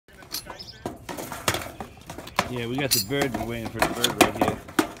Yeah, we got the bird. We're waiting for the bird right here.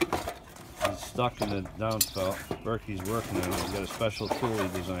 He's stuck in the downspout. Berkey's working on it. He's got a special tool he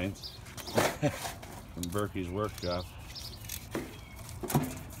designed from Berkey's workshop.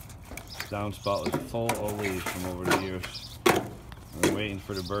 Downspout is full of leaves from over the years. We're waiting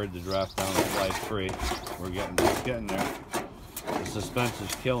for the bird to drop down and fly free. We're getting there. The suspense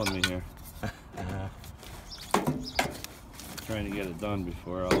is killing me here. Trying to get it done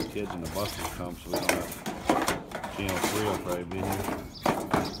before all the kids and the buses come, so we don't have Channel 3 will probably be here.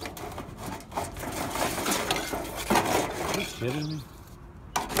 Are you kidding me?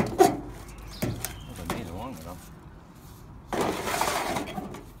 I made it long enough.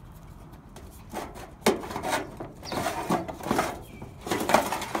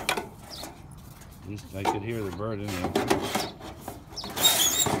 At least I could hear the bird in there.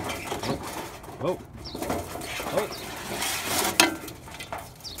 Oh! Oh!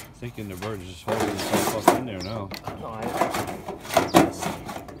 Thinking the bird is just holding himself up in there now. No,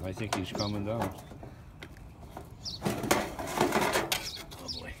 I think he's coming down. oh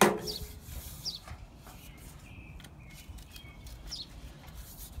boy.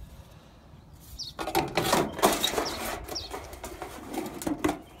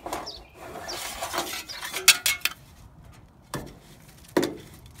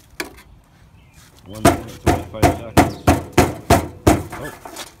 One minute, 25 seconds. Oh.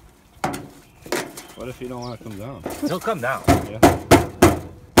 What if you don't want to come down? He'll come down. Yeah.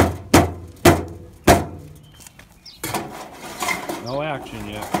 No action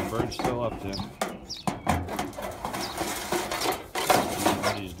yet. The bird's still up there. I don't know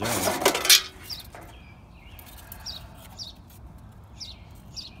what he's doing.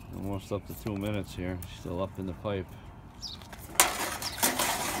 Almost up to 2 minutes here. Still up in the pipe.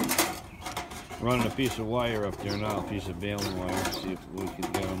 Running a piece of wire up there now, a piece of baling wire. See if we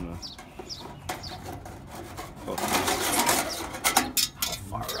can get him to. Oh. How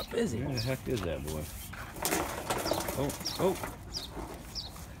far up is he? Where the heck is that boy? Oh, oh.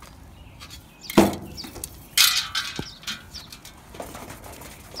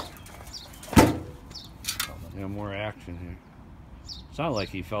 Yeah, more action here. Sounded like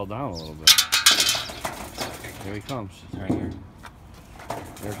he fell down a little bit. Here he comes. Right here.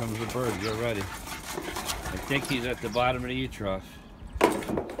 Here comes the bird. Get ready. I think he's at the bottom of the trough.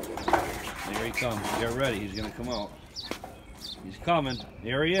 There he comes. Get ready. He's going to come out. He's coming.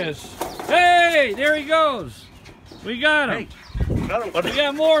 There he is. Hey! There he goes. We got him. Hey, another one. We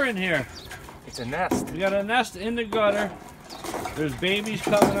got more in here. It's a nest. We got a nest in the gutter. There's babies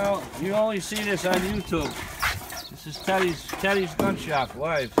coming out. You only see this on YouTube. This is Teddy's Gun Shop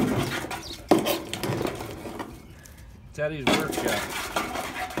live. Teddy's workshop.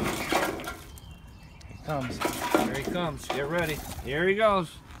 Here he comes. Here he comes. Get ready. Here he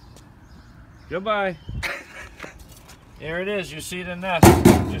goes. Goodbye. There it is. You see the nest.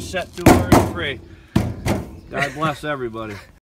 Just set 2 birds free. God bless everybody.